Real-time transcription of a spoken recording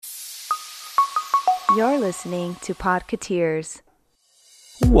You're listening to Podcateers.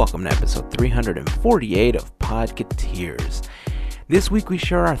 Welcome to episode 348 of Podcateers. This week we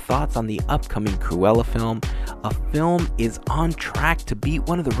share our thoughts on the upcoming Cruella film. A film is on track to beat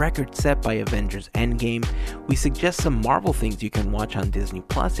one of the records set by Avengers Endgame. We suggest some Marvel things you can watch on Disney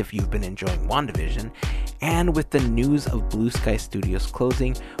Plus if you've been enjoying WandaVision. And with the news of Blue Sky Studios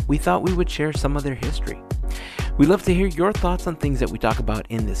closing, we thought we would share some of their history. We'd love to hear your thoughts on things that we talk about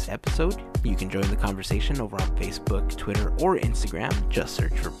in this episode. You can join the conversation over on Facebook, Twitter, or Instagram. Just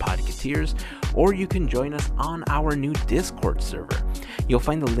search for Podcateers, or you can join us on our new Discord server. You'll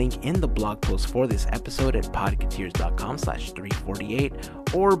find the link in the blog post for this episode at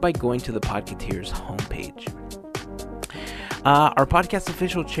podcateers.com/348 or by going to the Podcateers homepage. Our podcast's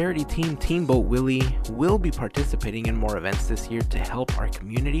official charity team, Team Boat Willie, will be participating in more events this year to help our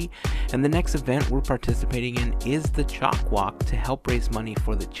community. And the next event we're participating in is the Chalk Walk to help raise money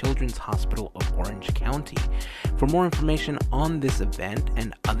for the Children's Hospital of Orange County. For more information on this event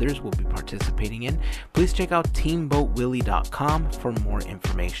and others we'll be participating in, please check out teamboatwillie.com for more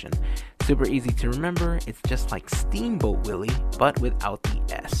information. Super easy to remember, it's just like Steamboat Willie, but without the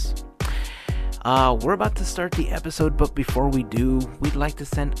S. We're about to start the episode, but before we do, we'd like to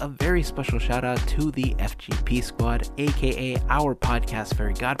send a very special shout out to the FGP Squad, aka our podcast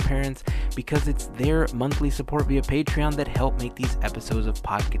fairy godparents, because it's their monthly support via Patreon that help make these episodes of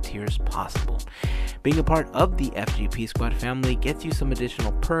Podcateers possible. Being a part of the FGP Squad family gets you some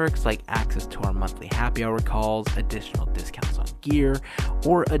additional perks like access to our monthly happy hour calls, additional discounts on gear,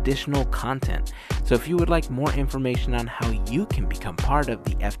 or additional content. So if you would like more information on how you can become part of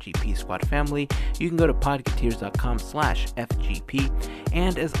the FGP Squad family, you can go to podcateers.com/FGP.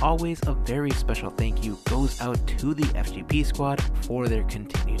 And as always, a very special thank you goes out to the FGP Squad for their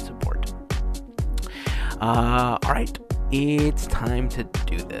continued support. Alright, it's time to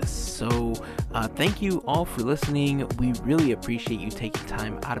do this. So thank you all for listening. We really appreciate you taking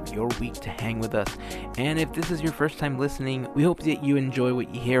time out of your week to hang with us. And if this is your first time listening, we hope that you enjoy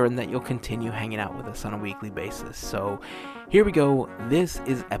what you hear and that you'll continue hanging out with us on a weekly basis. So here we go. This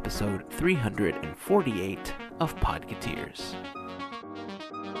is episode 348 of Podcateers.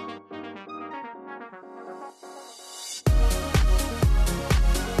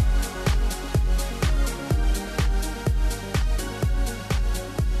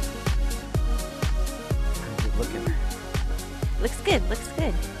 Looks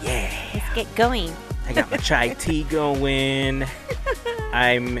good. Yeah. Let's get going. I got my chai tea going.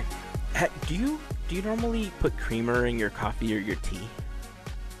 Do you normally put creamer in your coffee or your tea?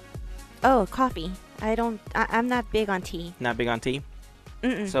 Oh, coffee. I'm not big on tea. Not big on tea?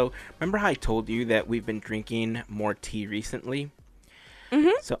 Mm-mm. So, remember how I told you that we've been drinking more tea recently?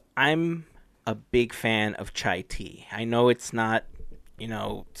 Mm-hmm. So, I'm a big fan of chai tea. I know it's not,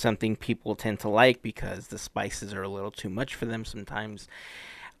 something people tend to like because the spices are a little too much for them sometimes.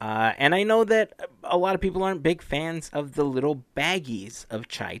 And I know that a lot of people aren't big fans of the little baggies of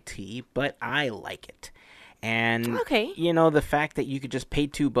chai tea, but I like it. And, okay. The fact that you could just pay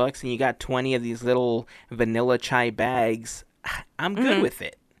 $2 and you got 20 of these little vanilla chai bags, I'm good with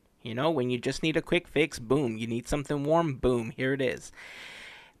it. When you just need a quick fix, boom. You need something warm, boom, here it is.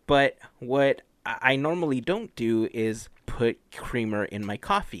 But what I normally don't do is put creamer in my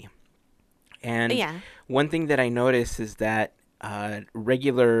coffee. And one thing that I notice is that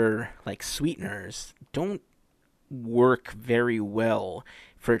regular sweeteners don't work very well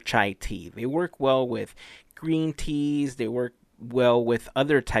for chai tea. They work well with green teas, they work well with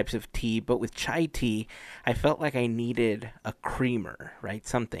other types of tea, but with chai tea, I felt like I needed a creamer, right?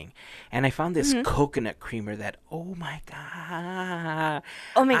 Something. And I found this coconut creamer that, oh my God.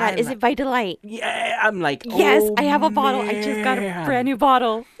 Is it Vitalite? Yeah, I'm like, yes, I have a bottle. I just got a brand new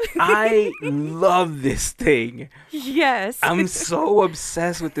bottle. I love this thing. Yes. I'm so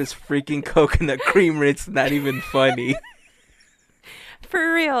obsessed with this freaking coconut creamer. It's not even funny.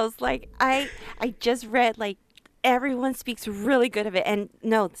 For reals. I just read, everyone speaks really good of it. And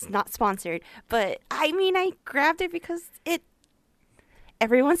no, it's not sponsored. But, I grabbed it because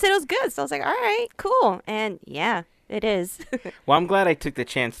everyone said it was good. So I was like, all right, cool. And, yeah, it is. Well, I'm glad I took the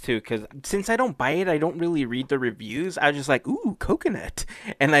chance, too, because since I don't buy it, I don't really read the reviews. I was just like, ooh, coconut.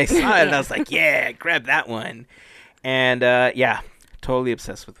 And I saw it, and I was like, yeah, grab that one. And, totally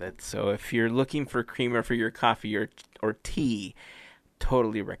obsessed with it. So if you're looking for creamer for your coffee or tea,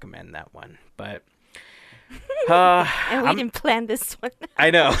 totally recommend that one. But and we didn't plan this one. I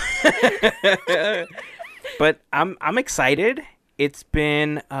know. But I'm excited. It's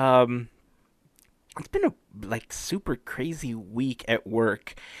been a super crazy week at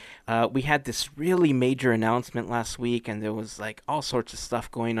work. We had this really major announcement last week, and there was like all sorts of stuff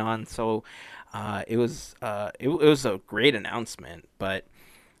going on. So it was it was a great announcement. But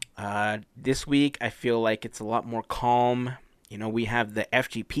this week, I feel like it's a lot more calm. You know, we have the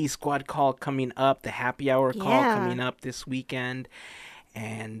FGP squad call coming up, the happy hour call coming up this weekend.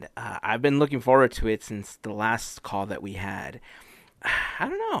 And I've been looking forward to it since the last call that we had. I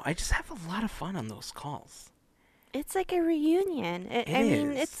don't know. I just have a lot of fun on those calls. It's like a reunion. I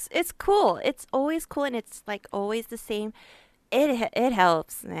mean, is. it's cool. It's always cool, and it's like always the same. It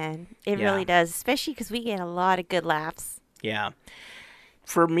helps, man. It Yeah. really does, especially because we get a lot of good laughs. Yeah.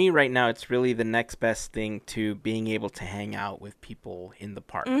 For me right now, it's really the next best thing to being able to hang out with people in the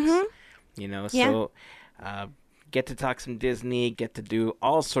parks. Mhm. You know, Yeah. so get to talk some Disney, get to do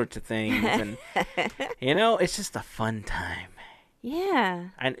all sorts of things. And, you know, it's just a fun time. Yeah.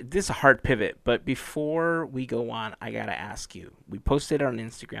 And this is a hard pivot, but before we go on, I got to ask you. We posted on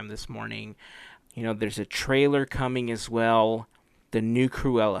Instagram this morning. You know, there's a trailer coming as well, the new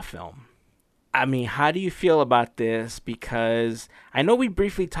Cruella film. I mean, how do you feel about this? Because I know we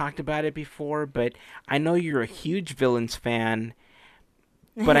briefly talked about it before, but I know you're a huge Villains fan,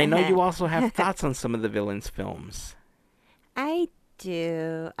 but I know you also have thoughts on some of the Villains films. I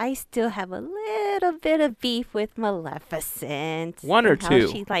do. I still have a little bit of beef with Maleficent. One or and how two?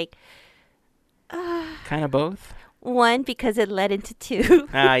 She's like Kind of both? one because it led into two.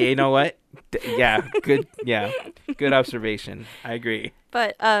 You know what? Yeah, good observation. I agree.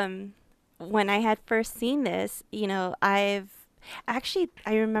 But when I had first seen this, you know, I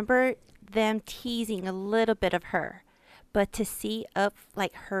remember them teasing a little bit of her, but to see up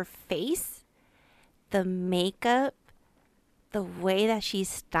like her face, the makeup, the way that she's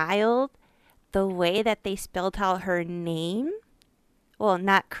styled, the way that they spelled out her name, well,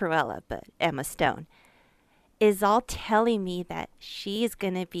 not Cruella, but Emma Stone, is all telling me that she's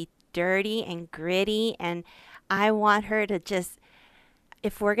going to be dirty and gritty. And I want her to just,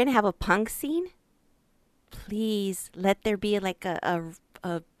 if we're going to have a punk scene, please let there be like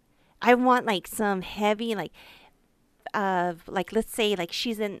I want like some heavy, like let's say like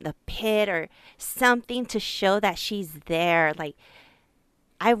she's in the pit or something to show that she's there. Like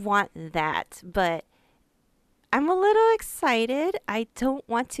I want that, but I'm a little excited. I don't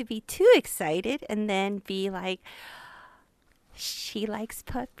want to be too excited and then be like, she likes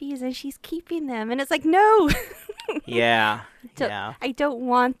puppies and she's keeping them. And it's like, no. Yeah, So yeah. I don't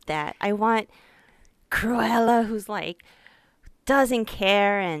want that. I want Cruella who's like, doesn't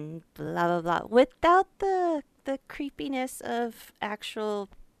care and blah, blah, blah, without the creepiness of actual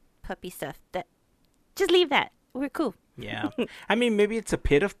puppy stuff. That just leave that. We're cool. Yeah. I mean, maybe it's a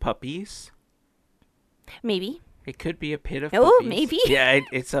pit of puppies. Maybe. It could be a pit of Oh, puppies. maybe. Yeah,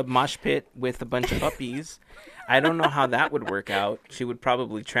 it's a mosh pit with a bunch of puppies. I don't know how that would work out. She would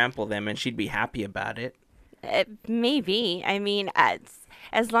probably trample them, and she'd be happy about it. Maybe. I mean,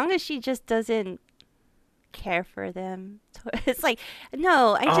 as long as she just doesn't care for them. It's like,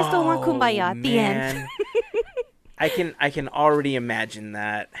 no, I just don't want kumbaya at the end. Man. I can already imagine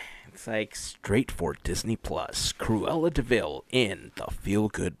that. It's like straight for Disney Plus, Cruella de Vil in the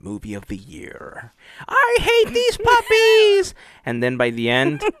feel-good movie of the year. I hate these puppies, and then by the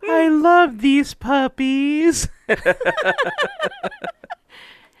end, I love these puppies.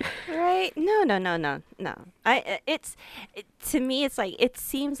 Right? No. To me, it's like, it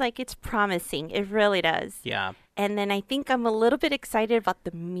seems like it's promising. It really does. Yeah. And then I think I'm a little bit excited about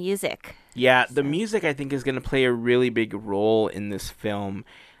the music. Yeah, the music I think is going to play a really big role in this film.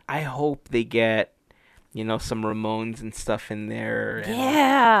 I hope they get, you know, some Ramones and stuff in there. And,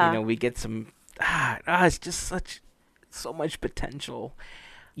 Yeah. you know, we get some. It's just so much potential.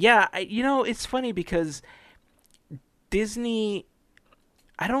 Yeah, you know, it's funny because Disney,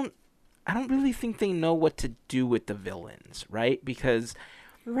 I don't really think they know what to do with the villains, right? Because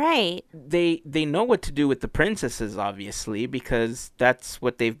Right. they know what to do with the princesses, obviously, because that's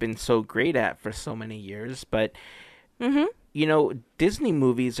what they've been so great at for so many years. But Mm-hmm. you know, Disney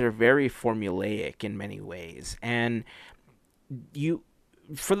movies are very formulaic in many ways, and you,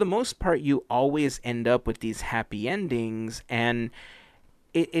 for the most part, you always end up with these happy endings, and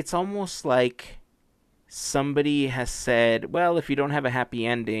it's almost like somebody has said, well, if you don't have a happy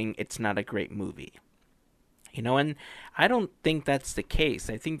ending, it's not a great movie. You know, and I don't think that's the case.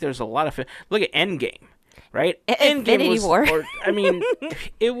 I think there's a lot of... Look at Endgame, right? Infinity War. I mean,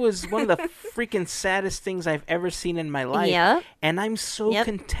 it was one of the freaking saddest things I've ever seen in my life. Yep. And I'm so Yep.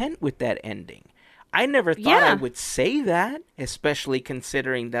 content with that ending. I never thought I Yeah. would say that, especially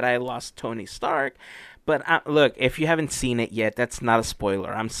considering that I lost Tony Stark. But look, if you haven't seen it yet, that's not a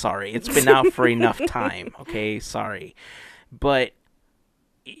spoiler. I'm sorry. It's been out for enough time. Okay, sorry. But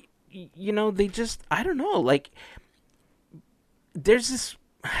they just, I don't know, like, there's this,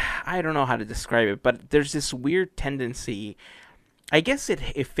 I don't know how to describe it, but there's this weird tendency. I guess it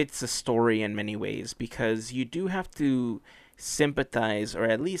fits the story in many ways because you do have to sympathize or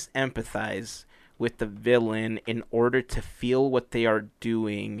at least empathize with the villain in order to feel what they are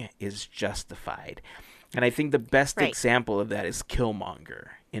doing is justified. And I think the best Right. example of that is Killmonger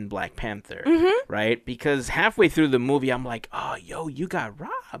in Black Panther, Mm-hmm. right? Because halfway through the movie, I'm like, oh, yo, you got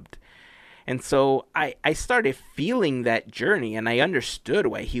robbed. And so I started feeling that journey and I understood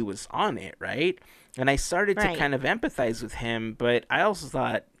why he was on it, right? And I started to Right. kind of empathize with him, but I also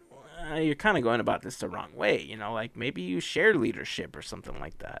thought, you're kind of going about this the wrong way, like maybe you share leadership or something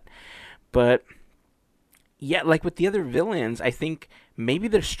like that. But yeah, like with the other villains, I think maybe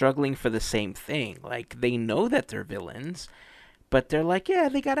they're struggling for the same thing. Like they know that they're villains, but they're like, yeah,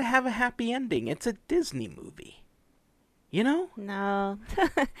 they got to have a happy ending. It's a Disney movie, you know? No,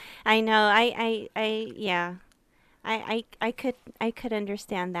 I know. Yeah. I could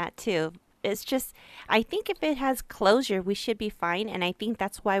understand that too. It's just, I think if it has closure, we should be fine, and I think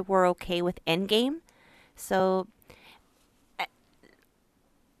that's why we're okay with Endgame. So I,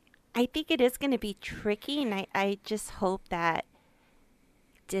 I think it is going to be tricky, and I just hope that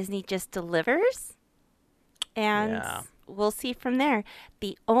Disney just delivers, and Yeah. we'll see from there.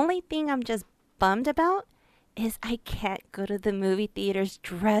 The only thing I'm just bummed about is I can't go to the movie theaters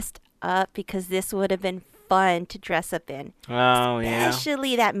dressed up because this would have been fun to dress up in, Oh, yeah.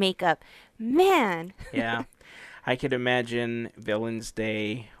 especially that makeup. Man, Yeah. I could imagine Villain's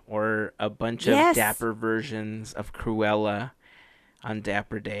Day or a bunch of yes. dapper versions of Cruella on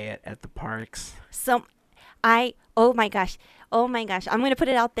Dapper Day at the parks. So oh my gosh. Oh my gosh. I'm going to put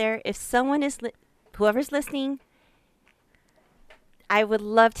it out there. If someone is whoever's listening, I would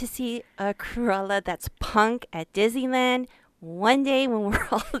love to see a Cruella that's punk at Disneyland one day when we're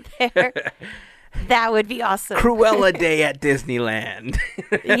all there. That would be awesome. Cruella Day at Disneyland.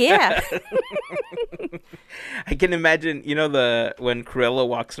 Yeah. I can imagine, when Cruella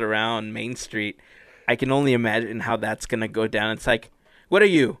walks around Main Street, I can only imagine how that's going to go down. It's like, what are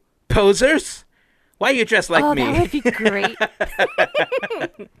you, posers? Why are you dressed like Oh, me? that would be great.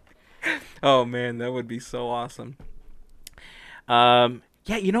 Oh, man, that would be so awesome.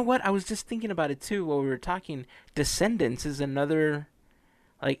 Yeah, you know what? I was just thinking about it, too, while we were talking. Descendants is another,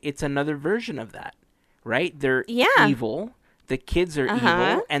 it's another version of that, right? They're Yeah. evil. The kids are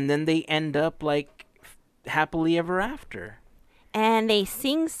evil, and then they end up, happily ever after. And they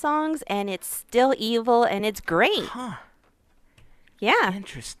sing songs, and it's still evil, and it's great. Huh. Yeah.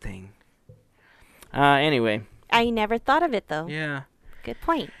 Interesting. Anyway. I never thought of it, though. Yeah. Good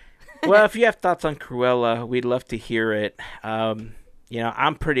point. Well, if you have thoughts on Cruella, we'd love to hear it. I'm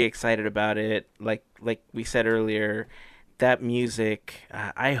pretty excited about it. Like we said earlier, that music,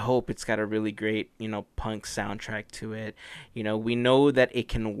 I hope it's got a really great, punk soundtrack to it. We know that it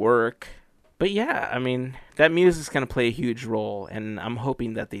can work. But yeah, I mean, that music's going to play a huge role, and I'm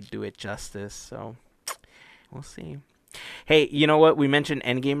hoping that they do it justice. So we'll see. Hey, you know what? We mentioned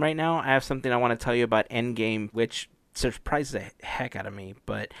Endgame right now. I have something I want to tell you about Endgame, which surprised the heck out of me.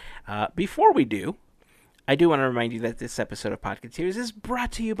 But before we do, I do want to remind you that this episode of Podcateers is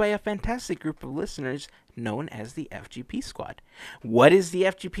brought to you by a fantastic group of listeners known as the FGP Squad. What is the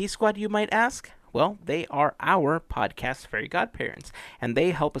FGP Squad, you might ask? Well, they are our podcast fairy godparents, and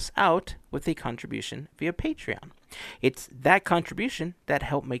they help us out with a contribution via Patreon. It's that contribution that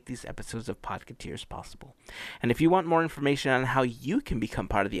helped make these episodes of Podcateers possible. And if you want more information on how you can become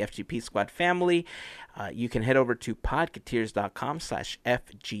part of the FGP Squad family, you can head over to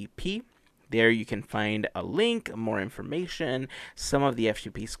podcateers.com/FGP. There you can find a link, more information, some of the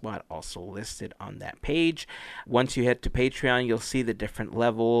FGP Squad also listed on that page. Once you head to Patreon, you'll see the different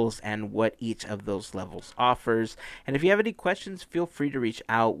levels and what each of those levels offers. And if you have any questions, feel free to reach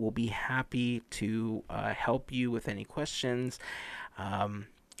out. We'll be happy to help you with any questions.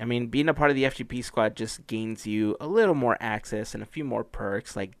 Being a part of the FGP Squad just gains you a little more access and a few more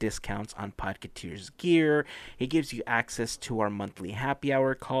perks like discounts on Podcateers gear. It gives you access to our monthly happy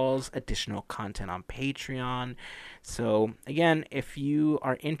hour calls, additional content on Patreon. So again, if you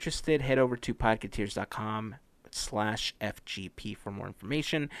are interested, head over to podcateers.com/FGP for more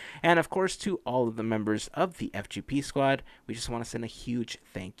information. And of course, to all of the members of the FGP Squad, we just want to send a huge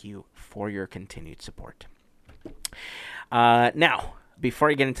thank you for your continued support. Now, before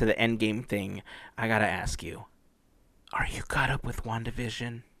I get into the Endgame thing, I gotta ask you, are you caught up with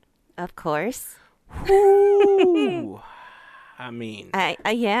WandaVision? Of course. Ooh. I mean...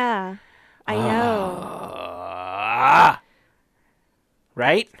 Yeah. I know.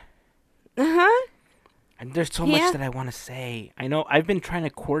 Right? Uh-huh. And there's so much Yeah. that I want to say. I know I've been trying to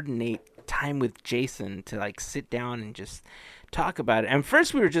coordinate time with Jason to like sit down and just talk about it. And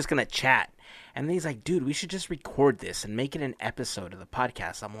first we were just gonna chat, and then he's like, "Dude, we should just record this and make it an episode of the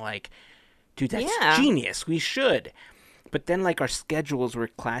podcast." I'm like, "Dude, that's Yeah. genius. We should." But then like our schedules were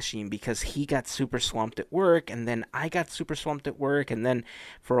clashing because he got super swamped at work, and then I got super swamped at work, and then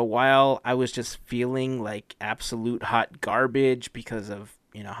for a while I was just feeling like absolute hot garbage because of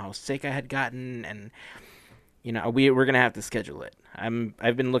how sick I had gotten, and we're gonna have to schedule it.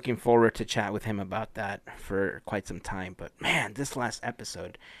 I've been looking forward to chat with him about that for quite some time. But man, this last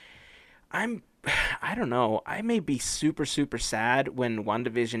episode, I'm I don't know. I may be super super sad when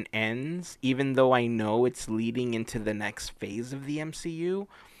WandaVision ends, even though I know it's leading into the next phase of the MCU.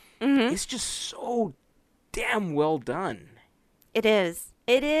 Mhm. It's just so damn well done. It is.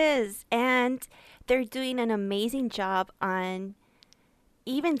 It is. And they're doing an amazing job on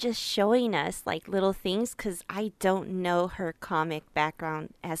even just showing us like little things because I don't know her comic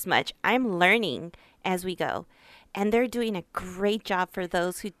background as much. I'm learning as we go. And they're doing a great job for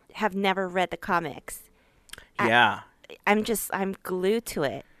those who have never read the comics. I, Yeah. I'm glued to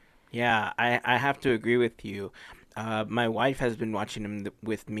it. Yeah, I have to agree with you. My wife has been watching them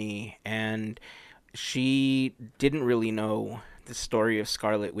with me, and she didn't really know the story of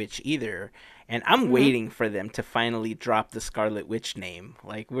Scarlet Witch either. And I'm Hmm. waiting for them to finally drop the Scarlet Witch name.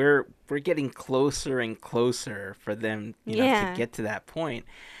 Like we're getting closer and closer for them, to Yeah. get to that point.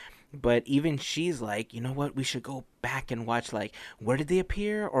 But even she's like, you know what? We should go back and watch, like, where did they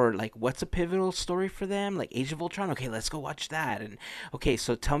appear? Or, like, what's a pivotal story for them? Like, Age of Ultron? Okay, let's go watch that. And, okay,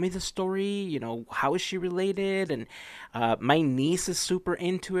 so tell me the story. How is she related? And my niece is super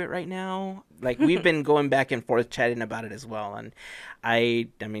into it right now. Like, we've been going back and forth chatting about it as well. And I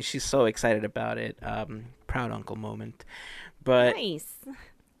mean, she's so excited about it. Proud uncle moment. But Nice.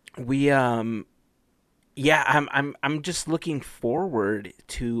 we, yeah, I'm just looking forward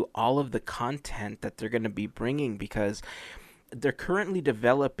to all of the content that they're going to be bringing, because they're currently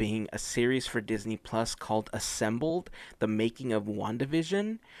developing a series for Disney Plus called Assembled: The Making of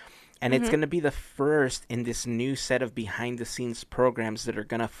WandaVision, and it's Hmm. going to be the first in this new set of behind the scenes programs that are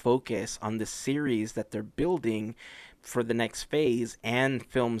going to focus on the series that they're building for the next phase and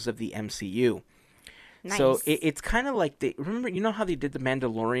films of the MCU. So Nice. it's kind of like they remember, how they did the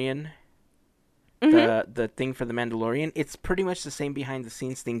Mandalorian, Hmm. the thing for the Mandalorian. It's pretty much the same behind the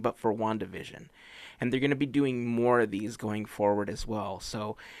scenes thing, but for WandaVision, and they're going to be doing more of these going forward as well.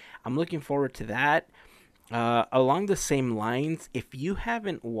 So I'm looking forward to that. Along the same lines, if you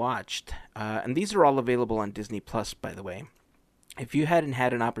haven't watched, and these are all available on Disney Plus, by the way. If you hadn't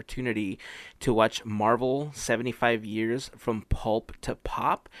had an opportunity to watch Marvel 75 Years from Pulp to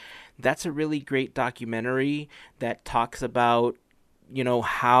Pop, that's a really great documentary that talks about,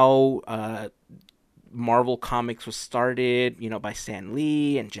 how Marvel Comics was started, by Stan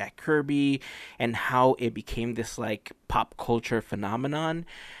Lee and Jack Kirby, and how it became this like pop culture phenomenon.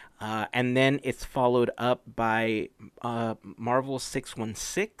 And then it's followed up by Marvel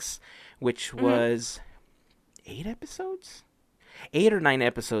 616, which Hmm. was 8 episodes? 8 or 9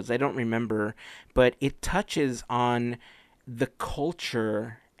 episodes, I don't remember, but it touches on the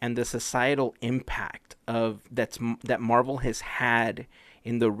culture and the societal impact that Marvel has had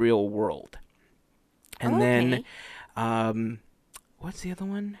in the real world. And Oh, then, okay. um, what's the other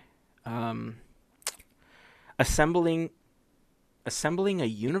one? Um, assembling assembling a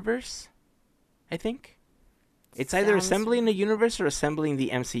universe. I think it's either Sounds assembling a universe or assembling the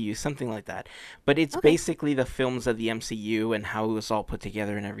MCU, something like that. But it's okay. basically the films of the MCU and how it was all put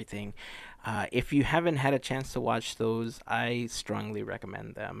together and everything. If you haven't had a chance to watch those, I strongly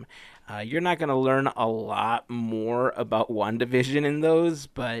recommend them. You're not going to learn a lot more about WandaVision in those,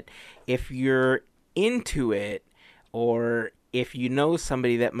 but if you're into it, or if you know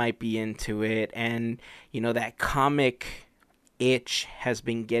somebody that might be into it, and that comic itch has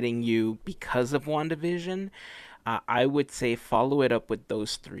been getting you because of WandaVision, I would say follow it up with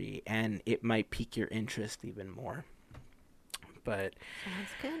those three, and it might pique your interest even more. But Sounds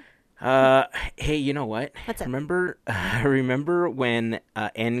good. uh, hey, you know what? What's up? Remember when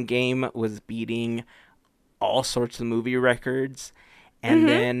Endgame was beating all sorts of movie records, and Hmm.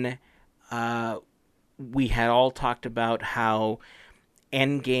 then uh, we had all talked about how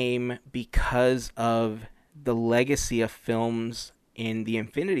Endgame, because of the legacy of films in the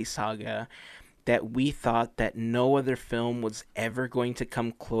Infinity Saga, that we thought that no other film was ever going to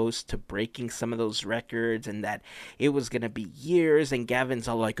come close to breaking some of those records, and that it was going to be years. And Gavin's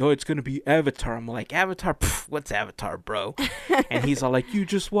all like, oh, it's going to be Avatar. I'm like, Avatar? Pff, what's Avatar, bro? And he's all like, you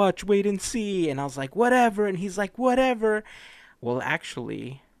just watch, wait and see. And I was like, whatever. And he's like, whatever. Well,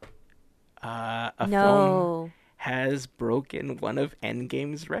 actually, A film No. has broken one of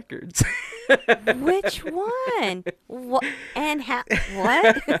Endgame's records. Which one? What? And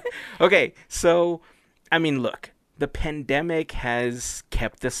what? Okay, so I mean, look, the pandemic has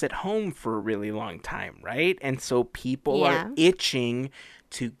kept us at home for a really long time, right? And so people are Yeah. itching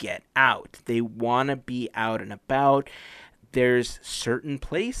to get out. They want to be out and about. There's certain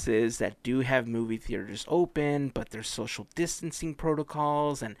places that do have movie theaters open, but there's social distancing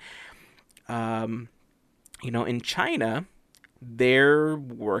protocols. And, um, in China, they're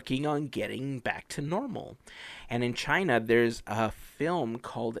working on getting back to normal. And in China, there's a film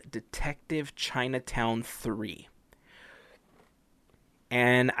called Detective Chinatown 3.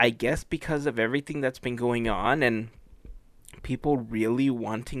 And I guess because of everything that's been going on and people really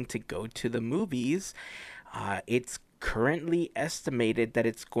wanting to go to the movies, it's currently estimated that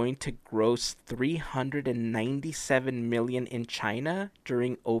it's going to gross 397 million in China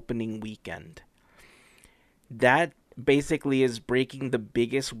during opening weekend. That basically is breaking the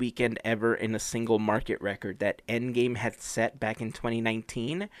biggest weekend ever in a single market record that Endgame had set back in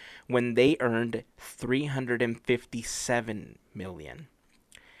 2019 when they earned 357 million.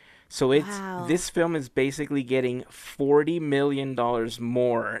 So Wow. this film is basically getting $40 million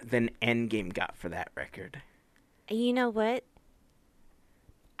more than Endgame got for that record. You know what?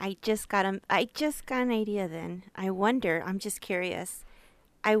 I just got an idea then. I wonder, I'm just curious.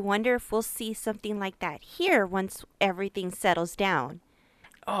 I wonder if we'll see something like that here once everything settles down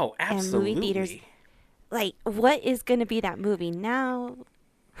Oh, and movie theaters. absolutely. Like, what is going to be that movie now?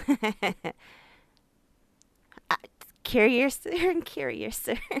 Uh, Curious, sir. Curious,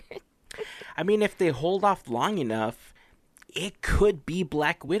 sir. I mean, if they hold off long enough, it could be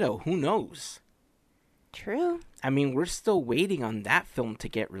Black Widow. Who knows? True. I mean, we're still waiting on that film to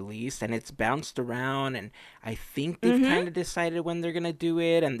get released, and it's bounced around, and I think they've Mm-hmm. kind of decided when they're going to do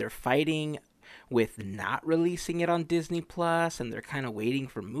it, and they're fighting with not releasing it on Disney Plus, and they're kind of waiting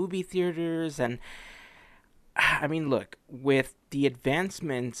for movie theaters. And I mean, look, with the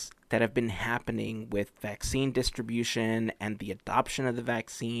advancements that have been happening with vaccine distribution and the adoption of the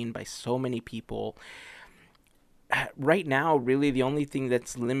vaccine by so many people, right now, really the only thing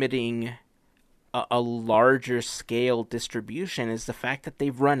that's limiting a larger scale distribution is the fact that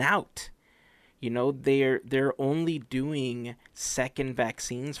they've run out. They're only doing second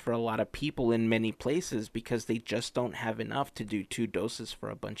vaccines for a lot of people in many places because they just don't have enough to do two doses for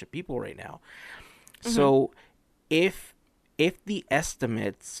a bunch of people right now. Mm-hmm. So if if the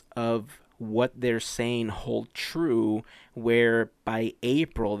estimates of what they're saying hold true, where by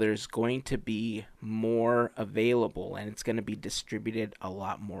April there's going to be more available and it's going to be distributed a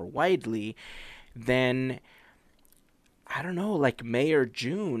lot more widely, then I don't know, like May or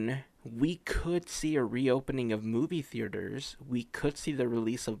June, we could see a reopening of movie theaters. We could see the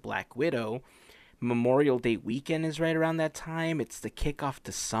release of Black Widow. Memorial Day weekend is right around that time. It's the kickoff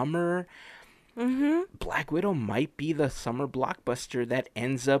to summer. Mm-hmm. Black Widow might be the summer blockbuster that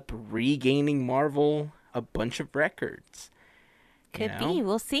ends up regaining Marvel a bunch of records, you Could know? be.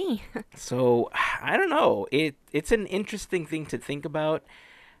 We'll see. So, I don't know. It's an interesting thing to think about.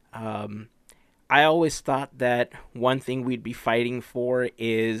 Um, I always thought that one thing we'd be fighting for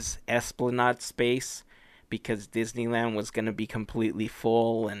is Esplanade space because Disneyland was going to be completely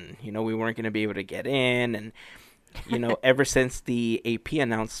full and, we weren't going to be able to get in. And, ever since the AP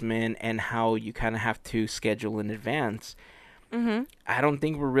announcement and how you kind of have to schedule in advance, Mm-hmm. I don't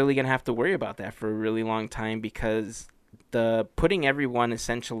think we're really going to have to worry about that for a really long time because the putting everyone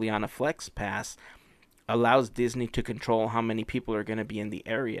essentially on a flex pass allows Disney to control how many people are going to be in the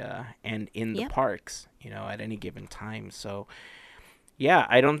area and in the Yep. parks, at any given time. So, yeah,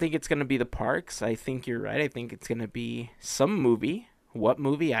 I don't think it's going to be the parks. I think you're right. I think it's going to be some movie. What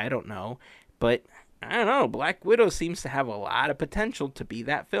movie? I don't know. But I don't know. Black Widow seems to have a lot of potential to be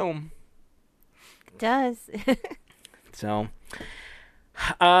that film. Does. So,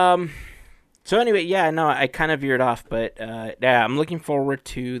 um, so anyway, yeah, no, I kind of veered off, but yeah, I'm looking forward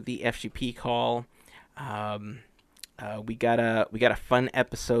to the FGP call. Um, we got a fun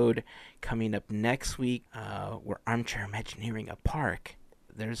episode coming up next week. We're armchair imagineering a park.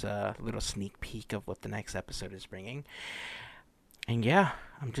 There's a little sneak peek of what the next episode is bringing. And yeah,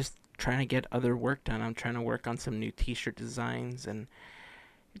 I'm just trying to get other work done. I'm trying to work on some new T-shirt designs, and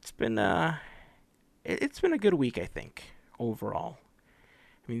it's been it's been a good week, I think, overall.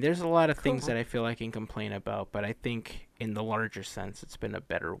 I mean, there's a lot of things Cool. that I feel I can complain about, but I think in the larger sense, it's been a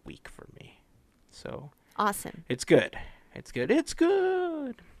better week for me. So Awesome. it's good. It's good. It's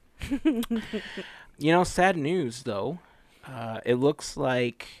good. Sad news though. It looks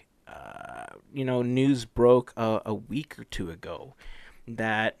like news broke a week or two ago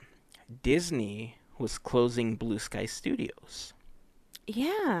that Disney was closing Blue Sky Studios.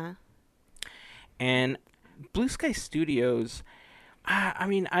 Yeah. And Blue Sky Studios, I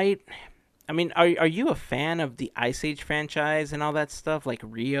mean, are you a fan of the Ice Age franchise and all that stuff, like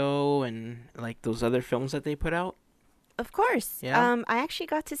Rio and like those other films that they put out? Of course. Yeah. I actually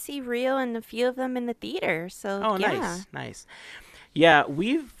got to see Rio and a few of them in the theater. So Oh, yeah. nice, nice. Yeah,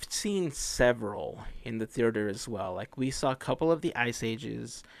 we've seen several in the theater as well. Like we saw a couple of the Ice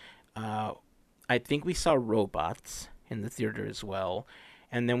Ages. Uh, I think we saw Robots in the theater as well,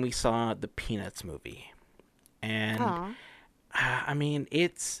 and then we saw the Peanuts movie. And Oh. I mean,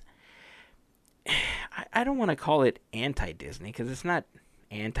 it's I don't want to call it anti-Disney because it's not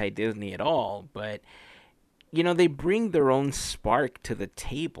anti-Disney at all, but they bring their own spark to the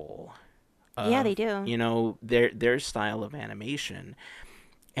table Yeah, they of do. their style of animation.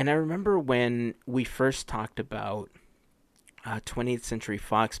 And I remember when we first talked about 20th Century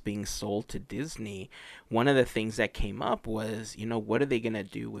Fox being sold to Disney, one of the things that came up was, what are they going to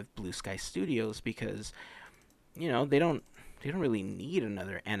do with Blue Sky Studios? Because, they don't really need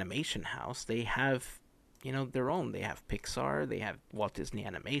another animation house. They have, their own. They have Pixar, they have Walt Disney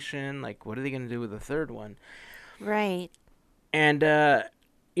Animation. Like, what are they going to do with the third one? Right. And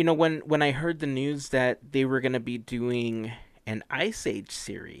when I heard the news that they were going to be doing an Ice Age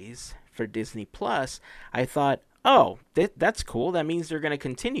series for Disney Plus, I thought, oh, that's cool. That means they're going to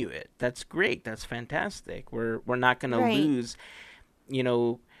continue it. That's great. That's fantastic. We're not going to Right. lose,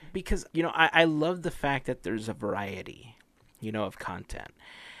 because I love the fact that there's a variety, of content.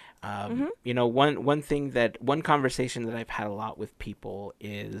 One conversation that I've had a lot with people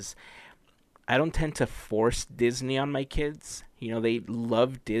is I don't tend to force Disney on my kids. They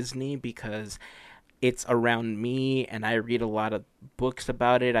love Disney because it's around me and I read a lot of books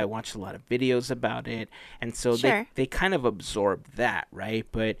about it. I watch a lot of videos about it. And so Sure. they kind of absorb that, right?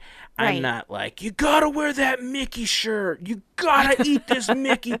 But I'm Right. not like, you gotta wear that Mickey shirt. You gotta eat this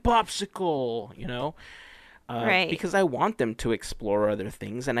Mickey popsicle, Right. because I want them to explore other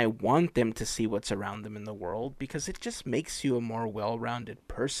things and I want them to see what's around them in the world because it just makes you a more well-rounded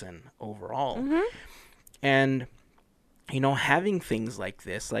person overall. Mhm. And having things like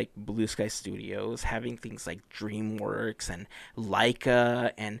this, like Blue Sky Studios, having things like DreamWorks and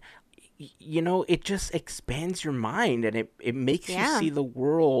Leica, and it just expands your mind and it makes you Yeah. see the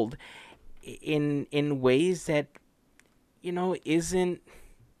world in ways that isn't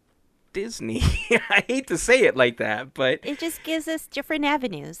Disney. I hate to say it like that, but It just gives us different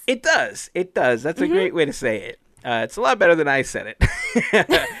avenues. it does. It does. That's a Mhm. great way to say it. It's a lot better than I said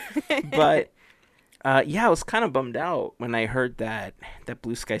it. But yeah, I was kind of bummed out when I heard that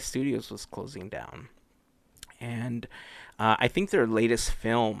Blue Sky Studios was closing down, and I think their latest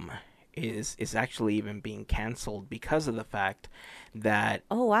film is actually even being canceled because of the fact that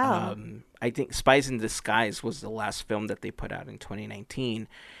Oh wow. I think Spies in Disguise was the last film that they put out in 2019,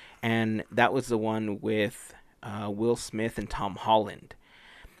 and that was the one with Will Smith and Tom Holland.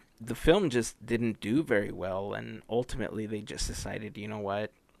 The film just didn't do very well, and ultimately they just decided, you know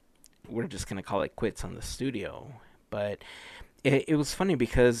what, we're just gonna call it quits on the studio. But it was funny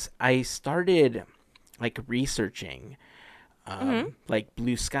because I started like researching Mhm. like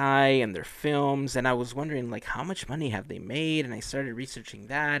Blue Sky and their films, and I was wondering like how much money have they made, and I started researching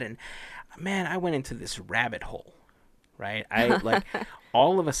that, and man, I went into this rabbit hole. Right, I like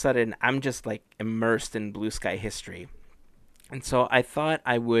all of a sudden I'm just like immersed in Blue Sky history, and so I thought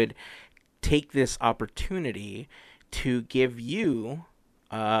I would take this opportunity to give you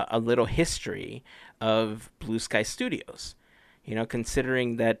a little history of Blue Sky Studios.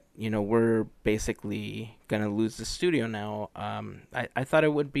 Considering that we're basically gonna lose the studio now, I thought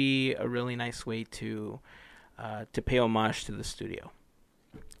it would be a really nice way to pay homage to the studio.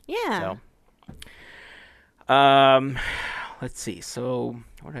 Yeah. So, let's see. So,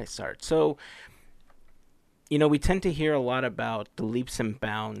 where did I start? So, we tend to hear a lot about the leaps and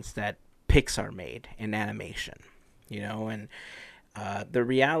bounds that Pixar made in animation. And the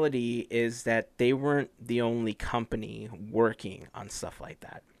reality is that they weren't the only company working on stuff like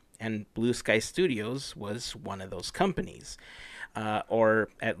that. And Blue Sky Studios was one of those companies, or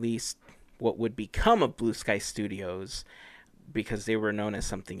at least what would become of Blue Sky Studios, because they were known as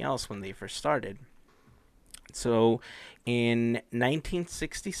something else when they first started. So in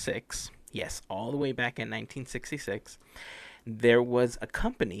 1966, yes, all the way back in 1966, there was a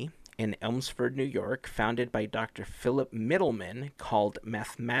company in Elmsford, New York, founded by Dr. Philip Middleman, called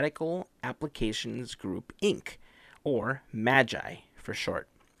Mathematical Applications Group, Inc., or MAGI for short.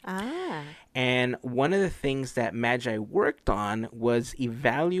 Ah. And one of the things that MAGI worked on was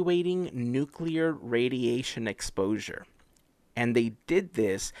evaluating nuclear radiation exposure. And they did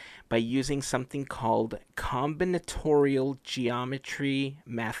this by using something called combinatorial geometry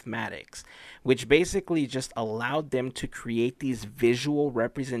mathematics, which basically just allowed them to create these visual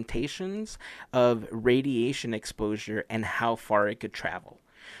representations of radiation exposure and how far it could travel.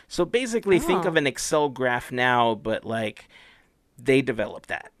 So basically, think of Oh. an Excel graph now, but like they developed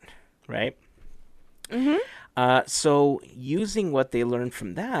that, right? Mhm. So using what they learned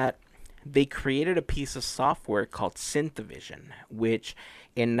from that, they created a piece of software called Synthovision, which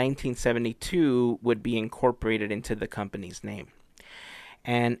in 1972 would be incorporated into the company's name.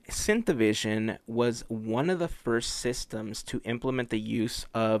 And Synthovision was one of the first systems to implement the use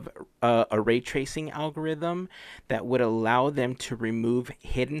of a ray tracing algorithm that would allow them to remove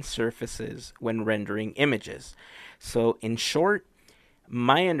hidden surfaces when rendering images. So, in short,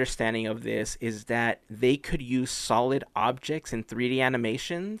 my understanding of this is that they could use solid objects in 3D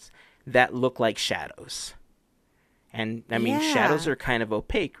animations that look like shadows. And I mean, shadows Yeah. are kind of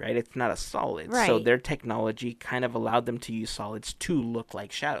opaque, right? It's not a solid. So Right. their technology kind of allowed them to use solids to look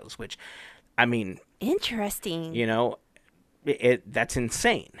like shadows, which, I mean, Interesting. you know, that's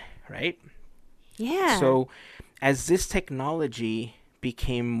insane, right? Yeah. So as this technology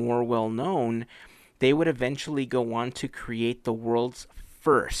became more well known, they would eventually go on to create the world's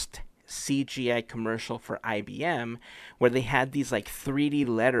first CGI commercial for IBM, where they had these like 3D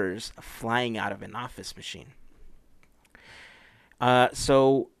letters flying out of an office machine.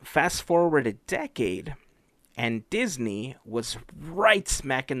 So fast forward a decade, and Disney was right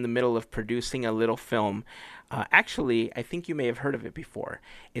smack in the middle of producing a little film. Actually, I think you may have heard of it before.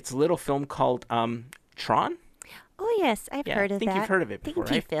 It's a little film called Tron. Oh yes, I've Yeah, I heard of think you've that. heard of it before,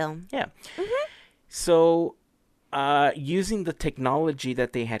 Dainty right? film. Yeah. So, using the technology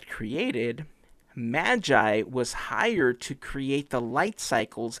that they had created, Magi was hired to create the light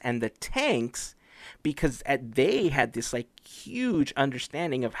cycles and the tanks because they had this like huge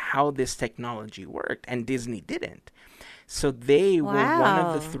understanding of how this technology worked, and Disney didn't. So they were one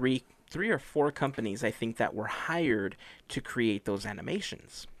of the Wow. three or four companies I think that were hired to create those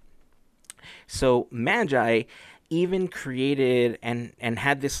animations. So Magi even created and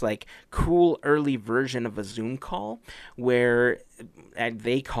had this like cool early version of a Zoom call where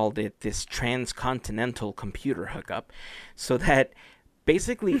they called it this transcontinental computer hookup, so that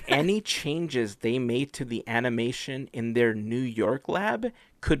basically any changes they made to the animation in their New York lab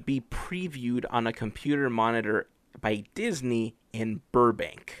could be previewed on a computer monitor by Disney in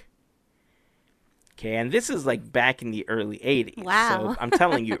Burbank. Okay, and this is like back in the early 80s. So Wow. I'm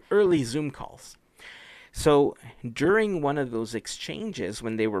telling you, early Zoom calls. So during one of those exchanges,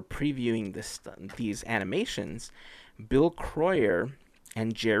 when they were previewing these animations, Bill Croyer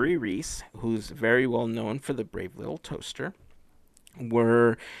and Jerry Reese, who's very well known for the Brave Little Toaster,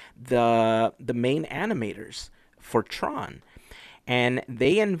 were the main animators for Tron, and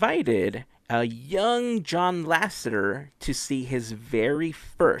they invited a young John Lasseter to see his very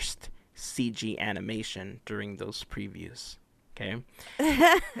first CG animation during those previews. Okay,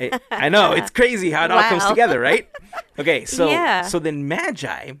 I know it's crazy how it all comes Wow. together, right? Okay, so Yeah. so then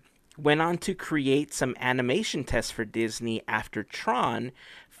Magi went on to create some animation tests for Disney after Tron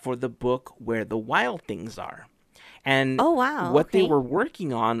for the book Where the Wild Things Are. And Oh wow. what they Okay. were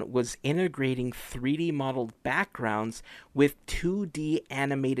working on was integrating 3D modeled backgrounds with 2D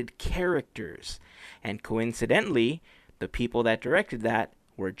animated characters. And coincidentally, the people that directed that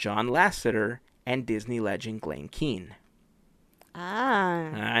were John Lasseter and Disney legend Glenn Keane.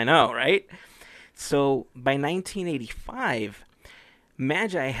 Ah. I know, right? So by 1985,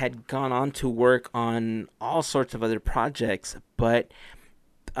 Magi had gone on to work on all sorts of other projects, but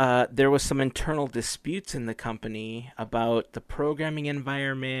there was some internal disputes in the company about the programming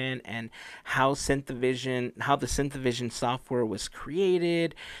environment and how the Synthovision software was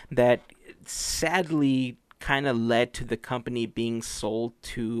created, that sadly kind of led to the company being sold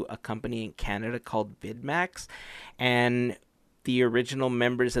to a company in Canada called VidMax, and the original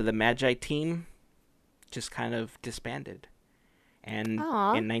members of the Magi team just kind of disbanded. And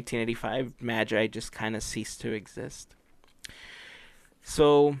Aw. in 1985, Magi just kind of ceased to exist.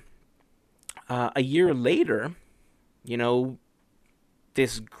 So a year later, you know,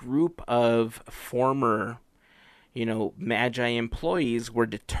 this group of former, Magi employees were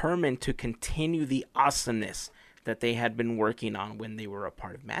determined to continue the awesomeness that they had been working on when they were a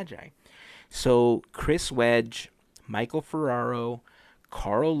part of Magi. So Chris Wedge, Michael Ferraro,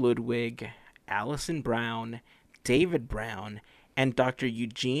 Carl Ludwig, Allison Brown, David Brown, and Dr.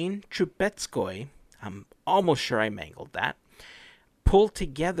 Eugene Trubetskoy, I'm almost sure I mangled that, pulled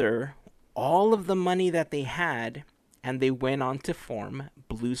together all of the money that they had, and they went on to form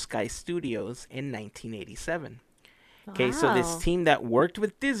Blue Sky Studios in 1987. Okay, so this Wow. team that worked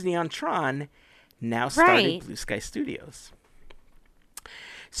with Disney on Tron now started Right. Blue Sky Studios.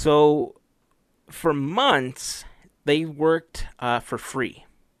 So for months, they worked for free,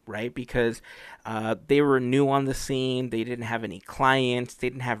 right? Because they were new on the scene. They didn't have any clients. They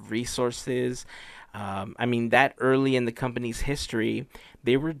didn't have resources. I mean, that early in the company's history,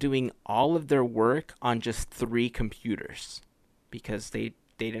 they were doing all of their work on just 3 computers because they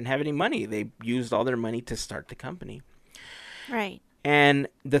didn't have any money. They used all their money to start the company. Right. And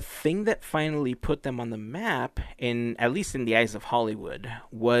the thing that finally put them on the map, in at least in the eyes of Hollywood,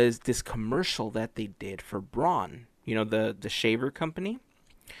 was this commercial that they did for Braun. You know, the shaver company.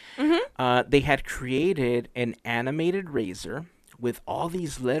 Mhm. They had created an animated razor with all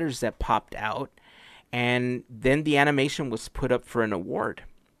these letters that popped out, and then the animation was put up for an award.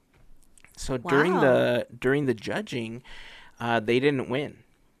 So Wow. during the judging, they didn't win,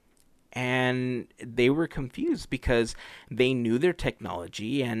 and they were confused because they knew their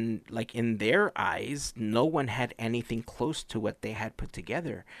technology, and like in their eyes no one had anything close to what they had put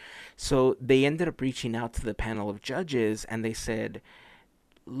together. So they ended up reaching out to the panel of judges, and they said,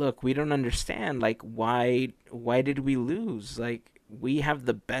 look, we don't understand, like why did we lose? Like, we have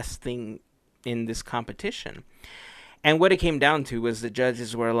the best thing in this competition. And what it came down to was the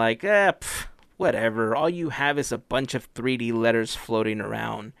judges were like, whatever, all you have is a bunch of 3D letters floating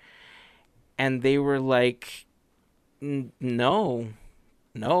around. And they were like, no,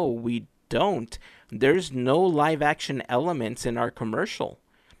 no, we don't. There's no live action elements in our commercial.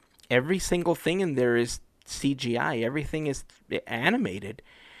 Every single thing in there is CGI. Everything is animated.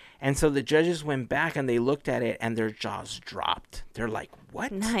 And so the judges went back and they looked at it and their jaws dropped. They're like,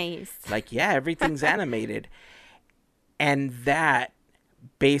 what? Nice. Like, yeah, everything's animated. And that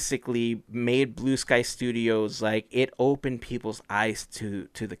basically made Blue Sky Studios, like, it opened people's eyes to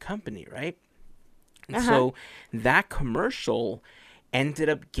the company, right? And Uh-huh. so that commercial ended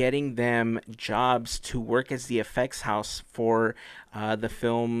up getting them jobs to work as the effects house for the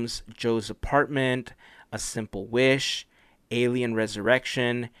films Joe's Apartment, A Simple Wish, Alien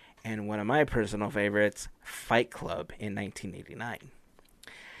Resurrection, and one of my personal favorites, Fight Club in 1989.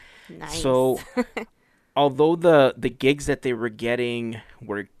 Nice. So, although the gigs that they were getting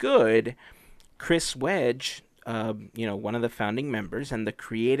were good, Chris Wedge, one of the founding members and the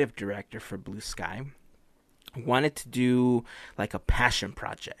creative director for Blue Sky, wanted to do like a passion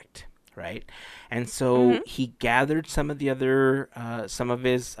project, right? And so Mhm. he gathered some of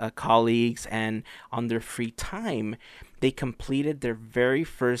his colleagues, and on their free time, they completed their very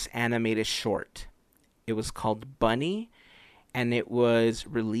first animated short. It was called Bunny, and it was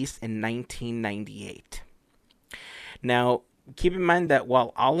released in 1998. Now, keep in mind that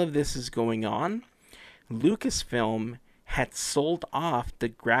while all of this is going on, Lucasfilm had sold off the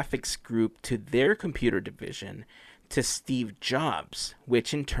graphics group to their computer division to Steve Jobs,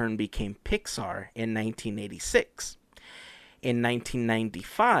 which in turn became Pixar in 1986. In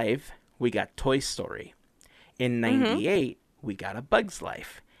 1995, we got Toy Story. In Mhm. '98, we got A Bug's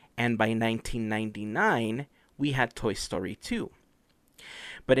Life. And by 1999, we had Toy Story 2.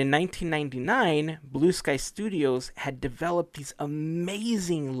 But in 1999, Blue Sky Studios had developed these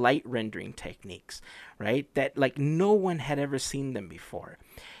amazing light rendering techniques, right? That like no one had ever seen them before.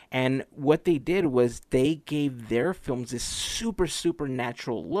 And what they did was they gave their films this super, super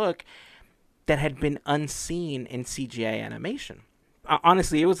natural look that had been unseen in CGI animation.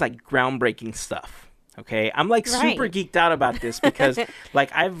 Honestly, it was like groundbreaking stuff. Okay, I'm like super Right. geeked out about this because like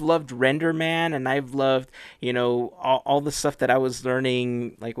I've loved Render Man, and I've loved, all the stuff that I was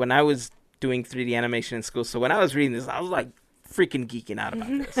learning like when I was doing 3D animation in school. So when I was reading this, I was like freaking geeking out about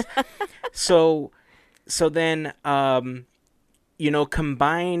this. So then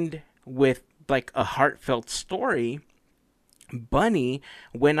combined with like a heartfelt story, Bunny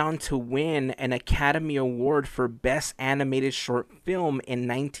went on to win an Academy Award for Best Animated Short Film in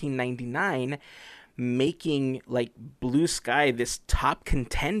 1999, making like Blue Sky this top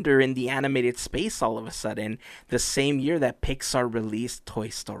contender in the animated space all of a sudden, the same year that Pixar released Toy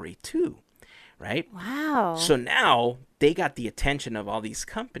Story 2, right? Wow. So now they got the attention of all these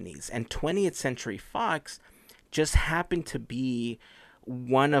companies, and 20th Century Fox just happened to be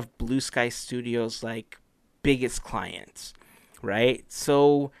one of Blue Sky Studios' like biggest clients, right?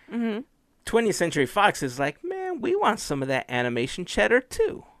 So Mhm. 20th Century Fox is like, man, we want some of that animation cheddar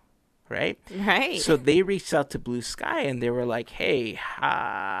too, right? Right. So they reached out to Blue Sky and they were like, hey,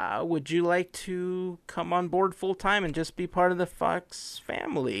 would you like to come on board full time and just be part of the Fox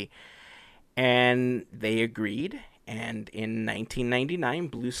family? And they agreed. And in 1999,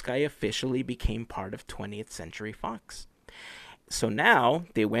 Blue Sky officially became part of 20th Century Fox. So now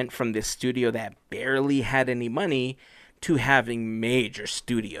they went from this studio that barely had any money to having major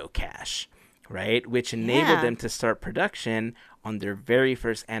studio cash, right? Which enabled Yeah. them to start production on their very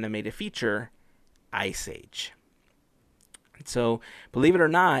first animated feature, Ice Age. So, believe it or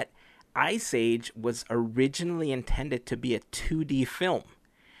not, Ice Age was originally intended to be a 2D film.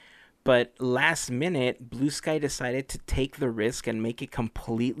 But last minute, Blue Sky decided to take the risk and make it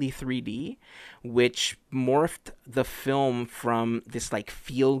completely 3D, which morphed the film from this like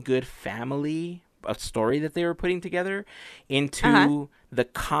feel-good family a story that they were putting together Uh-huh. into the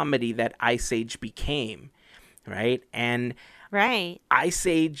comedy that Ice Age became, right? And Right. Ice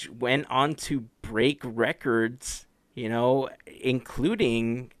Age went on to break records,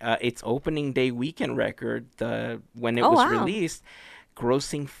 including its opening day weekend record when it Oh, was wow. released,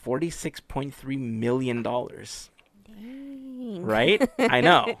 grossing $46.3 million. Dang. Right? I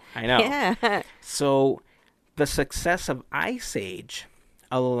know, I know. Yeah. So the success of Ice Age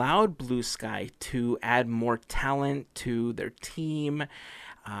allowed Blue Sky to add more talent to their team.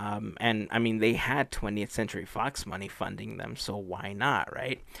 And I mean, they had 20th Century Fox money funding them, so why not,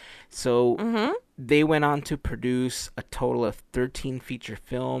 right? So Mm-hmm. they went on to produce a total of 13 feature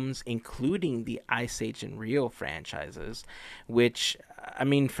films, including the Ice Age and Rio franchises, which, I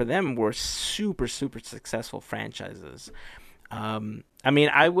mean, for them were super, super successful franchises. I mean,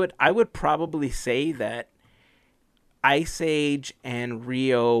 I would probably say that Ice Age and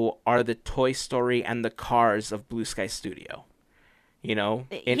Rio are the Toy Story and the Cars of Blue Sky Studio. In Yeah,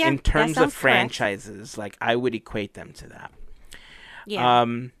 in that terms of sounds correct. franchises, like I would equate them to that. Yeah.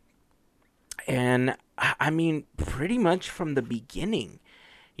 Um, and I mean, pretty much from the beginning,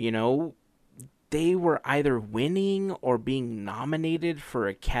 you know, they were either winning or being nominated for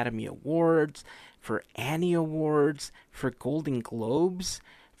Academy Awards, for Annie Awards, for Golden Globes,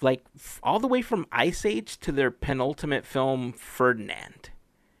 like all the way from Ice Age to their penultimate film, Ferdinand.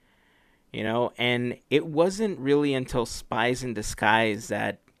 And it wasn't really until Spies in Disguise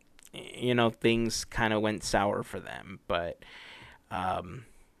that, things kind of went sour for them. But,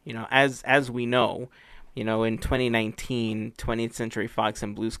 as we know, in 2019, 20th Century Fox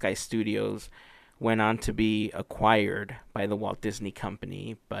and Blue Sky Studios went on to be acquired by the Walt Disney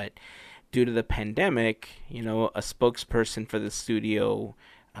Company. But due to the pandemic, a spokesperson for the studio,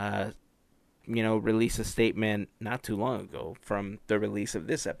 released a statement not too long ago from the release of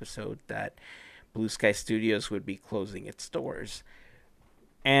this episode that Blue Sky Studios would be closing its doors.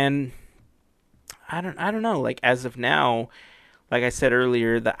 And I don't know, like as of now, like I said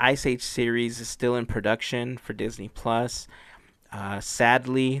earlier, the Ice Age series is still in production for Disney Plus.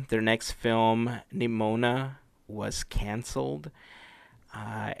 Sadly, their next film, Nimona, was canceled.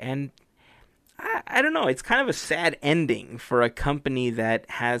 And I don't know. It's kind of a sad ending for a company that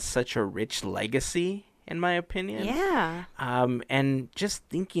has such a rich legacy, in my opinion. Yeah. And just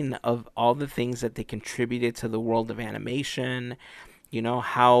thinking of all the things that they contributed to the world of animation,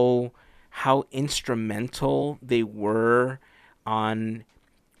 how instrumental they were on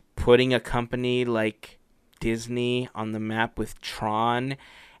putting a company like Disney on the map with Tron,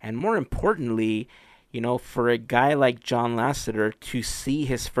 and more importantly, for a guy like John Lasseter to see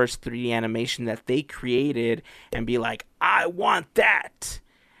his first 3D animation that they created and be like, I want that,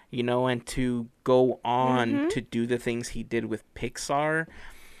 and to go on Mm-hmm. to do the things he did with Pixar.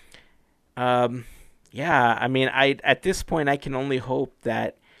 Yeah, I mean, at this point, I can only hope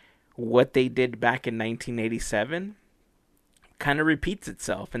that what they did back in 1987 kind of repeats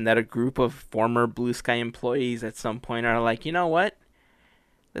itself, and that a group of former Blue Sky employees at some point are like, you know what?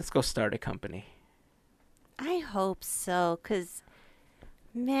 Let's go start a company. I hope so, because,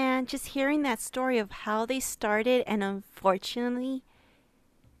 man, just hearing that story of how they started, and unfortunately,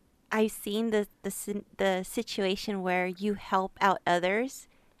 I've seen the situation where you help out others,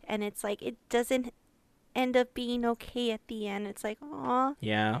 and it's like it doesn't end up being okay at the end. It's like, aw.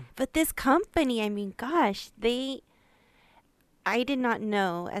 Yeah. But this company, I mean, gosh, I did not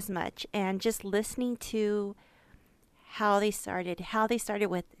know as much, and just listening to how they started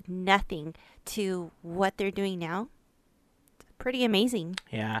with nothing to what they're doing now, pretty amazing.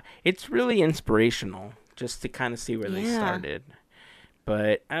 Yeah, it's really inspirational just to kind of see where they Yeah. started.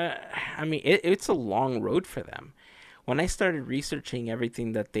 But I mean, it's a long road for them. When I started researching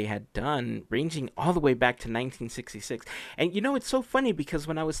everything that they had done, ranging all the way back to 1966, and it's so funny because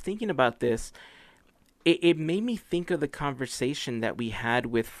when I was thinking about this, it made me think of the conversation that we had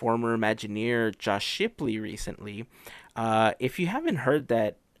with former Imagineer Josh Shipley recently. If you haven't heard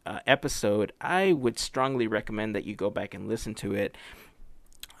that episode, I would strongly recommend that you go back and listen to it.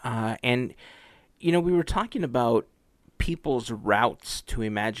 And we were talking about people's routes to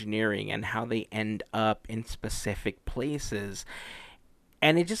Imagineering and how they end up in specific places.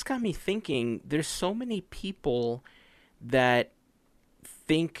 And it just got me thinking, there's so many people that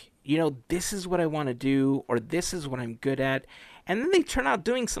think, this is what I want to do, or this is what I'm good at, and then they turn out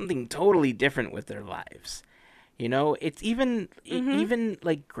doing something totally different with their lives. It's even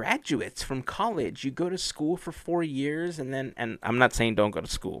like graduates from college. You go to school for 4 years, and I'm not saying don't go to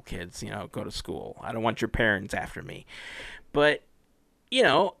school, kids. Go to school. I don't want your parents after me. But,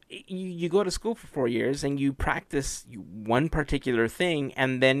 you go to school for 4 years, and you practice one particular thing,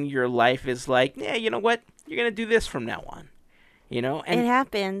 and then your life is like, yeah, you know what? You're going to do this from now on. And it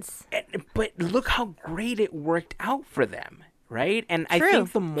happens. But look how great it worked out for them, right? And True. I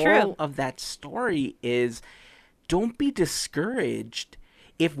think the moral of that story is, don't be discouraged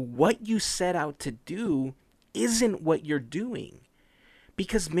if what you set out to do isn't what you're doing.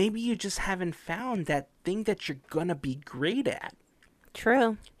 Because maybe you just haven't found that thing that you're going to be great at.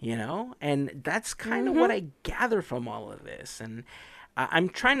 True. And that's kind of what I gather from all of this. And I'm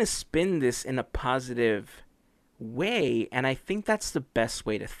trying to spin this in a positive way, and I think that's the best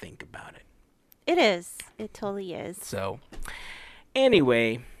way to think about it. It is. It totally is. So,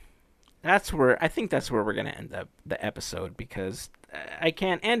 anyway, I think that's where we're going to end up the episode, because I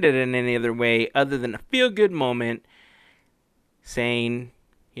can't end it in any other way other than a feel-good moment saying,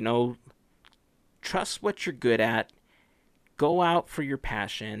 trust what you're good at, go out for your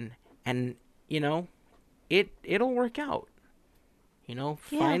passion, and, it'll work out.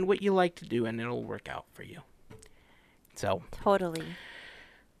 Find what you like to do, and it'll work out for you. So totally.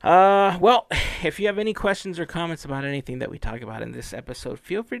 Well, if you have any questions or comments about anything that we talk about in this episode,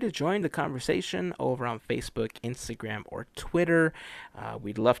 feel free to join the conversation over on Facebook, Instagram, or Twitter.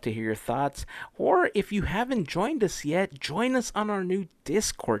 We'd love to hear your thoughts. Or if you haven't joined us yet, join us on our new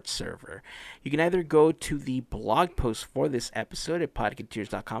Discord server. You can either go to the blog post for this episode at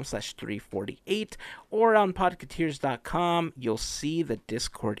podcateers.com/348, or on podcateers.com, you'll see the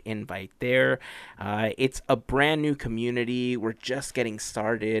Discord invite there. It's a brand new community. We're just getting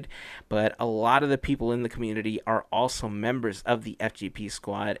started, but a lot of the people in the community are also members of the FGP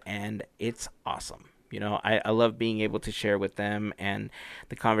squad, and it's awesome. I love being able to share with them, and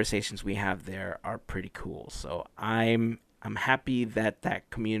the conversations we have there are pretty cool. So I'm happy that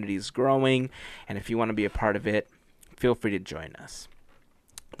community is growing, and if you want to be a part of it, feel free to join us.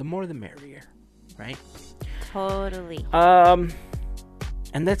 The more the merrier, right? Totally.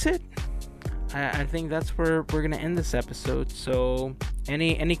 And that's it. I think that's where we're gonna end this episode. So,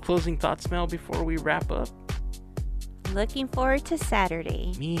 any closing thoughts, Mel, before we wrap up? Looking forward to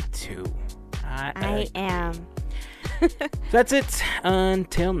Saturday. Me too. I am. That's it.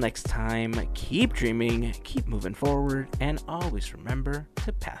 Until next time, keep dreaming, keep moving forward, and always remember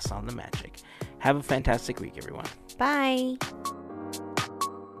to pass on the magic. Have a fantastic week, everyone. Bye.